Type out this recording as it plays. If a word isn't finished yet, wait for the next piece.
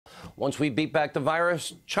Once we beat back the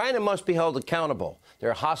virus, China must be held accountable.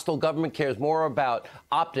 Their hostile government cares more about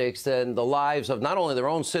optics than the lives of not only their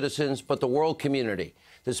own citizens, but the world community.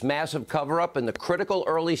 This massive cover-up in the critical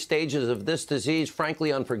early stages of this disease,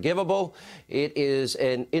 frankly unforgivable. It is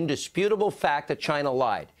an indisputable fact that China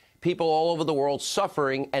lied. People all over the world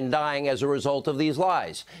suffering and dying as a result of these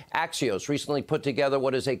lies. Axios recently put together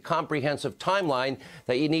what is a comprehensive timeline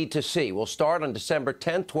that you need to see. We'll start on December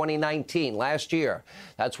 10, 2019, last year.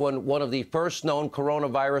 That's when one of the first known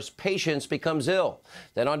coronavirus patients becomes ill.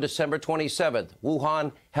 Then on December 27th,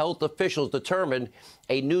 Wuhan health officials determined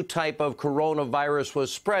a new type of coronavirus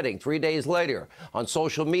was spreading. 3 days later, on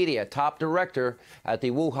social media, top director at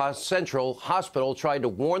the Wuhan Central Hospital tried to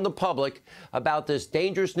warn the public about this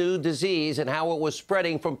dangerous new disease and how it was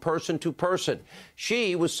spreading from person to person.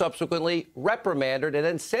 She was subsequently reprimanded and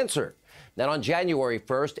then censored. Then on January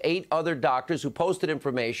 1st, 8 other doctors who posted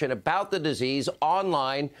information about the disease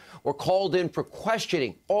online were called in for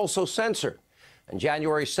questioning, also censored. On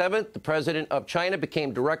January 7th, the president of China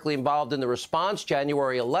became directly involved in the response.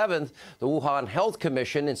 January 11th, the Wuhan Health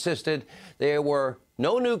Commission insisted there were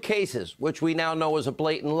no new cases, which we now know is a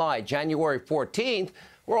blatant lie. January 14th,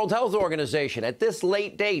 World Health Organization, at this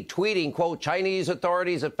late date, tweeting, quote, Chinese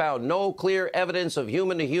authorities have found no clear evidence of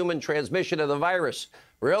human-to-human transmission of the virus.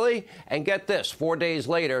 Really? And get this, 4 days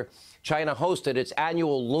later, China hosted its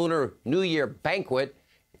annual Lunar New Year banquet.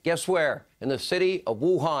 Guess where? In the city of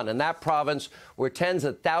Wuhan, in that province, where tens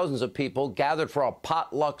of thousands of people gathered for a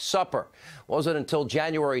potluck supper. It wasn't until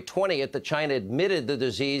January 20th that China admitted the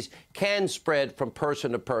disease can spread from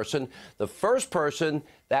person to person. The first person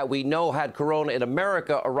that we know had corona in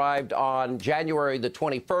America arrived on January the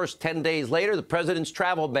 21st. 10 days later, the president's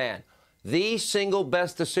travel ban. The single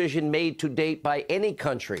best decision made to date by any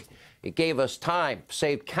country. It gave us time,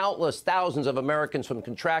 saved countless thousands of Americans from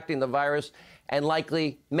contracting the virus, and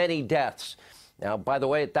likely many deaths. Now, by the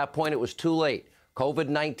way, at that point, it was too late.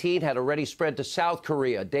 COVID-19 had already spread to South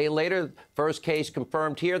Korea. A day later, first case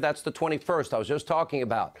confirmed here. That's the 21st I was just talking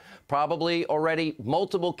about. Probably already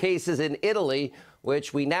multiple cases in Italy,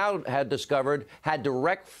 which we now had discovered had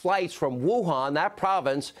direct flights from Wuhan, that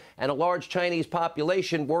province, and a large Chinese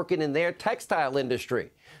population working in their textile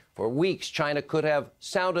industry. For weeks, China could have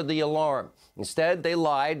sounded the alarm. Instead, they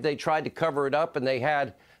lied. They tried to cover it up, and they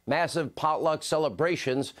had massive potluck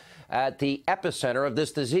celebrations at the epicenter of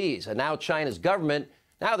this disease. And now China's government,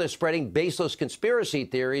 now they're spreading baseless conspiracy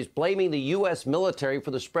theories, blaming the U.S. military for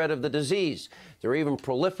the spread of the disease. They're even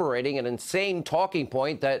proliferating an insane talking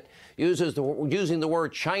point that using the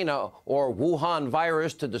word China or Wuhan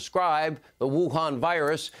virus to describe the Wuhan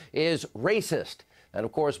virus is racist. And,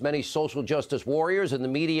 of course, many social justice warriors and the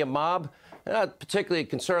media mob, they're not particularly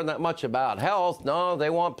concerned that much about health. No, they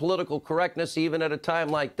want political correctness even at a time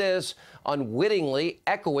like this, unwittingly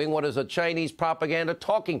echoing what is a Chinese propaganda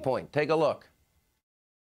talking point. Take a look.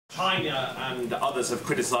 China and others have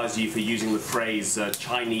criticized you for using the phrase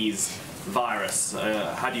Chinese virus.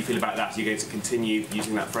 How do you feel about that? Are you going to continue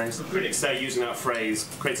using that phrase? The critics say using that phrase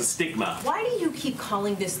creates a stigma. Why do you keep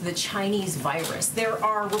calling this the Chinese virus? There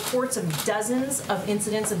are reports of dozens of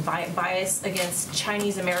incidents of bias against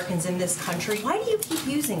Chinese Americans in this country. Why do you keep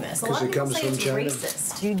using this? A lot of people say it's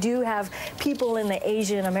racist. You do have people in the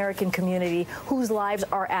Asian American community whose lives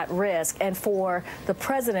are at risk, and for the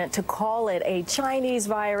president to call it a Chinese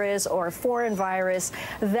virus or a foreign virus,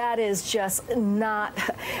 that is just not,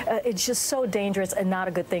 it's just so dangerous and not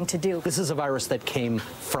a good thing to do. This is a virus that came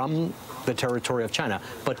from the territory of China,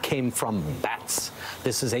 but came from bats.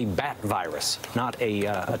 This is a bat virus, not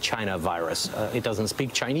a China virus. It doesn't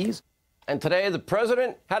speak Chinese. And today, the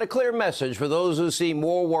president had a clear message for those who seem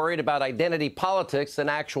more worried about identity politics than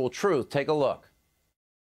actual truth. Take a look.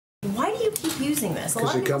 Why do you keep using this? A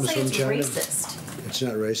lot of people say it's racist. It's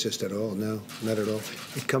not racist at all. No, not at all.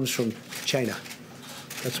 It comes from China.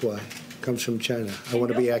 That's why. Comes from China. I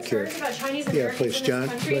want to be accurate. About Chinese Americans please, John.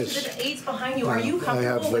 Please. The AIDS behind you. Are you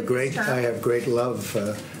comfortable with this term? I have great love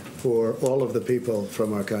for all of the people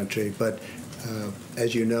from our country, but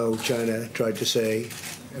as you know, China tried to say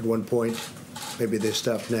at one point, maybe they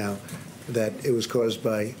stopped now, that it was caused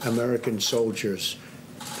by American soldiers.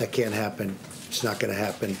 That can't happen. It's not going to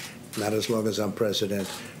happen. Not as long as I'm president.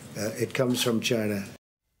 It comes from China.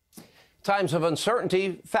 Times of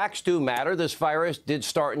uncertainty, facts do matter. This virus did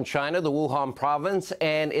start in China, the Wuhan province,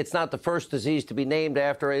 and it's not the first disease to be named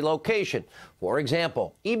after a location. For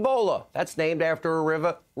example, Ebola, that's named after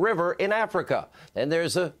a river in Africa. Then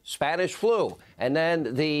there's the Spanish flu, and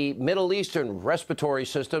then the Middle Eastern respiratory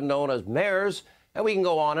system known as MERS, and we can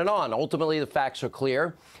go on and on. Ultimately, the facts are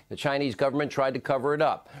clear. The Chinese government tried to cover it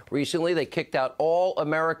up. Recently, they kicked out all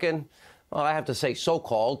American Well, I have to say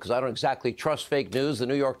so-called because I don't exactly trust fake news, the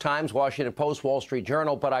New York Times, Washington Post, Wall Street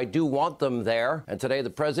Journal, but I do want them there. And today the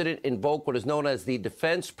president invoked what is known as the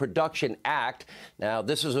Defense Production Act. Now,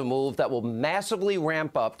 this is a move that will massively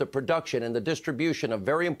ramp up the production and the distribution of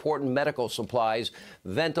very important medical supplies,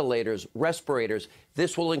 ventilators, respirators.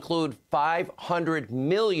 This will include 500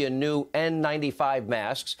 million new N95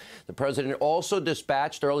 masks. The president also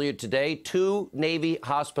dispatched earlier today 2 Navy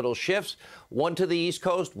hospital shifts, one to the East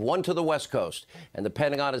Coast, one to the West Coast. And the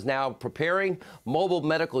Pentagon is now preparing mobile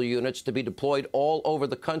medical units to be deployed all over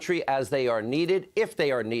the country as they are needed, if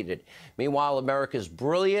they are needed. Meanwhile, America's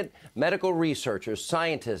brilliant medical researchers,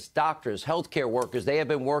 scientists, doctors, healthcare workers, they have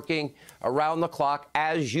been working around the clock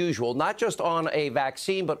as usual, not just on a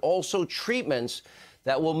vaccine, but also treatments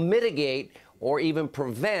that will mitigate or even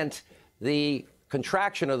prevent the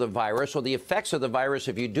contraction of the virus or the effects of the virus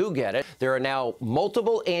if you do get it. There are now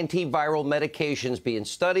multiple antiviral medications being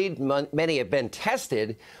studied. Many have been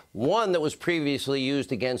tested. One that was previously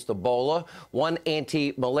used against Ebola, one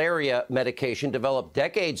anti-malaria medication developed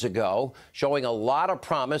decades ago, showing a lot of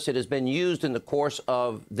promise. It has been used in the course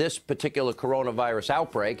of this particular coronavirus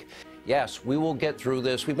outbreak. Yes, we will get through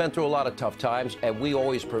this. We've been through a lot of tough times, and we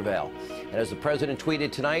always prevail. And as the president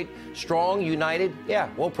tweeted tonight, strong, united, yeah,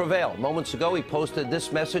 we'll prevail. Moments ago, he posted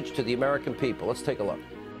this message to the American people. Let's take a look.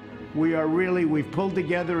 We've pulled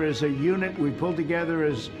together as a unit. We've pulled together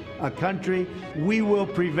as a country. We will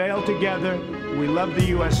prevail together. We love the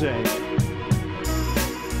USA.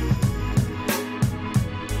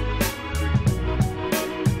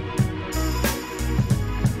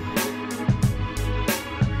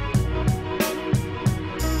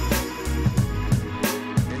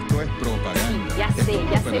 Ya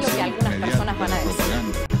sé lo que algunas personas van a decir.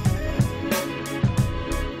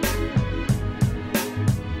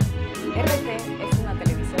 RT es una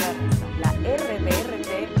televisora rusa. La R de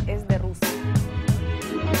RT es de Rusia.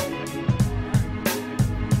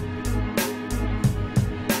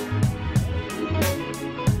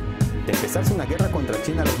 De empezarse una guerra contra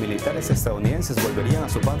China, los militares estadounidenses volverían a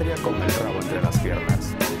su patria con el rabo entre las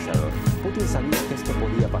piernas. Putin sabía que esto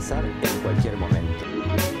podía pasar en cualquier momento.